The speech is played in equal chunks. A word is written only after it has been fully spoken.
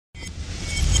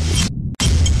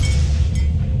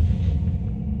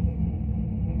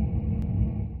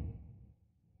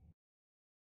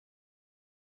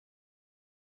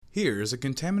Here is a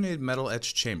contaminated metal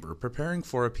etch chamber preparing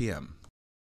for a PM.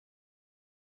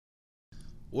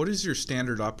 What is your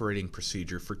standard operating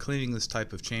procedure for cleaning this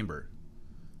type of chamber?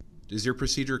 Does your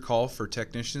procedure call for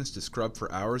technicians to scrub for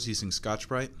hours using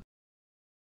Scotch-Brite?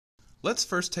 Let's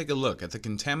first take a look at the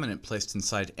contaminant placed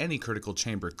inside any critical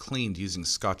chamber cleaned using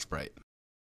Scotch-Brite.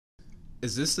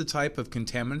 Is this the type of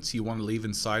contaminants you want to leave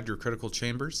inside your critical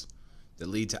chambers that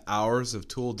lead to hours of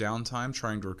tool downtime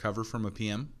trying to recover from a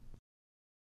PM?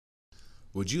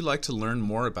 Would you like to learn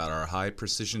more about our high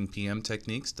precision PM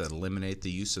techniques that eliminate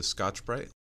the use of Scotch-Brite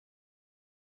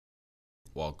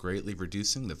while greatly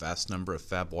reducing the vast number of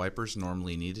fab wipers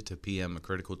normally needed to PM a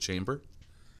critical chamber?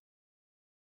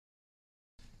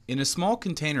 In a small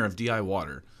container of DI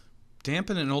water,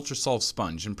 dampen an ultrasolve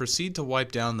sponge and proceed to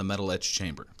wipe down the metal etch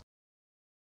chamber.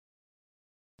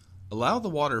 Allow the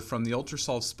water from the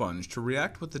ultrasolve sponge to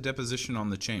react with the deposition on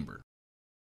the chamber.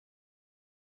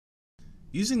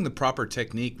 Using the proper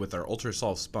technique with our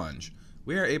ultrasolve sponge,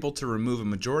 we are able to remove a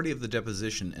majority of the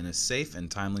deposition in a safe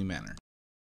and timely manner.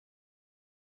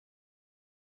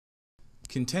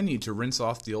 Continue to rinse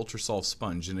off the ultrasolve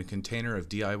sponge in a container of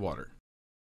DI water.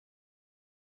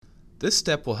 This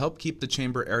step will help keep the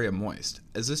chamber area moist,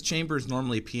 as this chamber is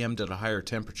normally PM'd at a higher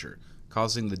temperature,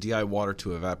 causing the DI water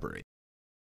to evaporate.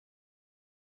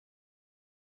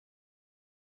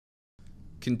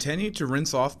 Continue to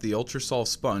rinse off the ultrasolve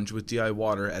sponge with DI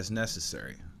water as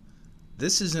necessary.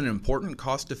 This is an important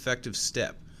cost-effective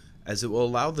step, as it will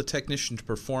allow the technician to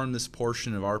perform this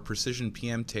portion of our precision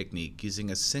PM technique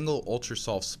using a single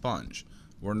ultrasolve sponge,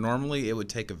 where normally it would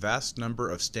take a vast number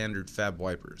of standard fab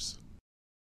wipers.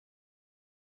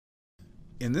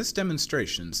 In this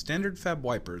demonstration, standard fab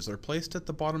wipers are placed at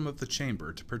the bottom of the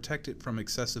chamber to protect it from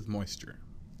excessive moisture.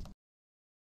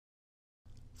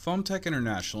 Foamtech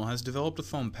International has developed a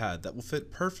foam pad that will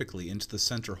fit perfectly into the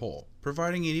center hole,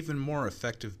 providing an even more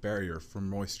effective barrier from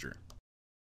moisture.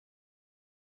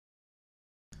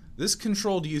 This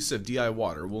controlled use of DI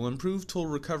water will improve tool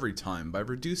recovery time by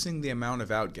reducing the amount of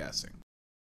outgassing.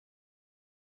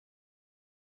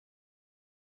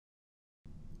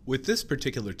 With this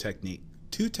particular technique,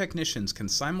 two technicians can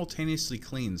simultaneously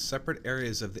clean separate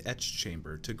areas of the etch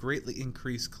chamber to greatly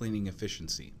increase cleaning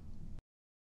efficiency.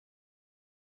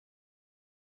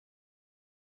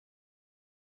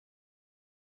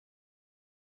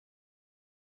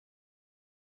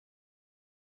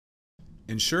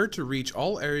 Ensure to reach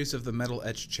all areas of the metal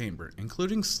etch chamber,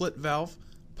 including slit valve,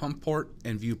 pump port,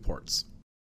 and view ports.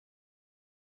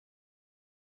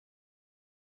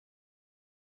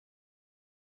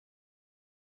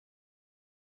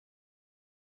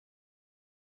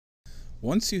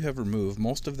 Once you have removed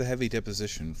most of the heavy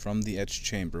deposition from the etch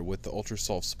chamber with the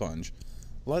ultrasolve sponge,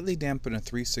 lightly dampen a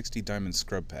 360 diamond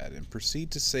scrub pad and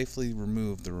proceed to safely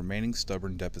remove the remaining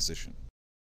stubborn deposition.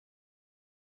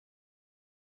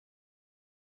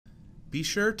 Be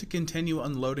sure to continue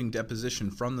unloading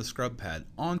deposition from the scrub pad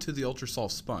onto the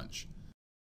ultrasolve sponge.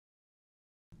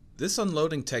 This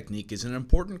unloading technique is an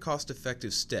important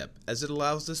cost-effective step, as it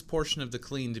allows this portion of the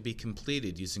clean to be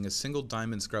completed using a single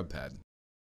diamond scrub pad.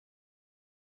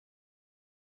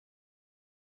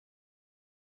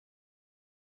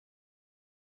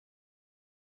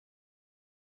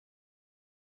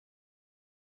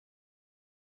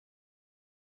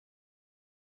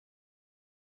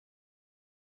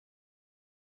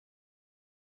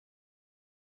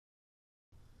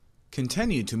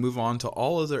 Continue to move on to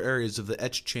all other areas of the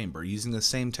etch chamber using the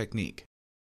same technique.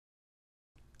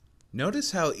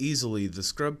 Notice how easily the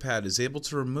scrub pad is able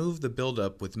to remove the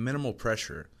buildup with minimal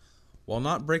pressure, while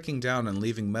not breaking down and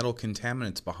leaving metal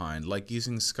contaminants behind like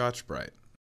using Scotch-Brite.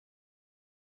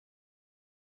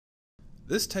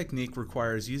 This technique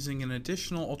requires using an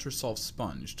additional ultrasolve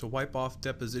sponge to wipe off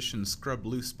deposition scrubbed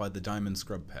loose by the diamond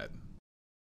scrub pad.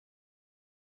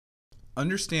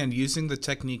 Understand, using the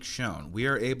technique shown, we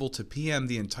are able to PM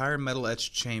the entire metal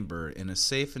etch chamber in a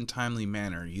safe and timely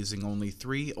manner using only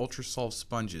 3 ultrasolve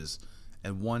sponges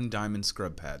and 1 diamond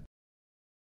scrub pad.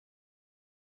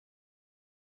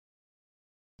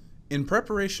 In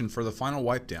preparation for the final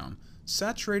wipe down,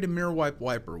 saturate a mirror wipe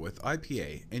wiper with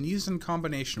IPA and use in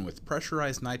combination with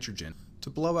pressurized nitrogen to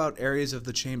blow out areas of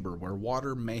the chamber where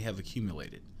water may have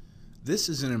accumulated. This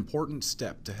is an important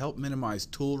step to help minimize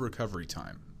tool recovery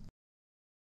time.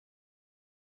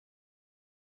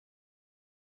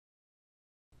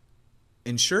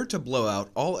 Ensure to blow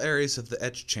out all areas of the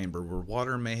etch chamber where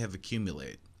water may have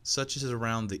accumulated, such as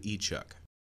around the E-chuck.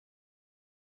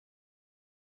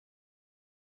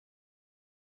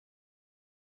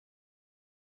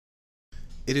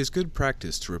 It is good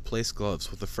practice to replace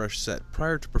gloves with a fresh set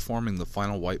prior to performing the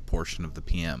final wipe portion of the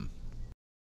PM.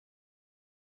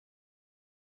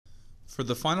 For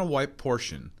the final wipe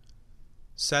portion,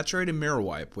 saturate a mirror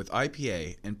wipe with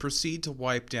IPA and proceed to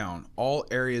wipe down all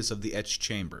areas of the etch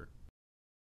chamber.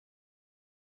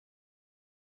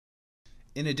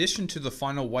 In addition to the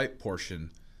final wipe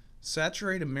portion,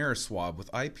 saturate a mirror swab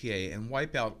with IPA and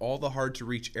wipe out all the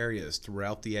hard-to-reach areas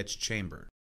throughout the etch chamber.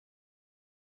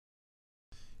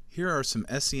 Here are some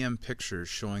SEM pictures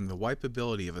showing the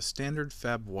wipeability of a standard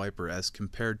fab wiper as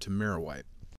compared to mirror wipe.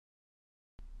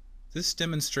 This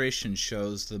demonstration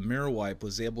shows the mirror wipe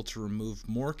was able to remove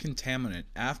more contaminant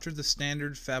after the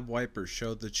standard fab wiper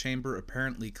showed the chamber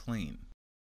apparently clean.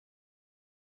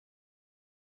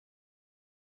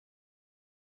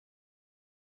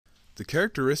 The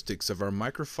characteristics of our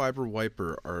microfiber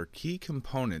wiper are key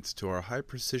components to our high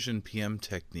precision PM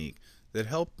technique that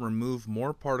help remove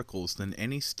more particles than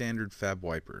any standard fab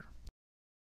wiper.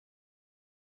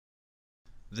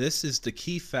 This is the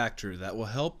key factor that will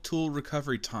help tool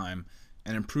recovery time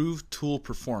and improve tool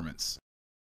performance.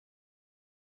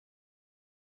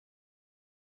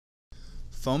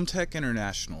 FoamTech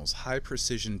International's high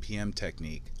precision PM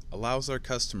technique allows our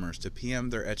customers to PM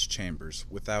their etch chambers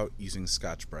without using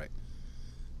Scotch-Brite.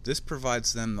 This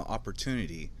provides them the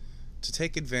opportunity to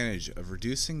take advantage of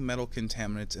reducing metal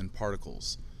contaminants and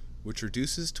particles, which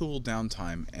reduces tool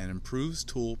downtime and improves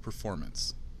tool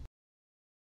performance.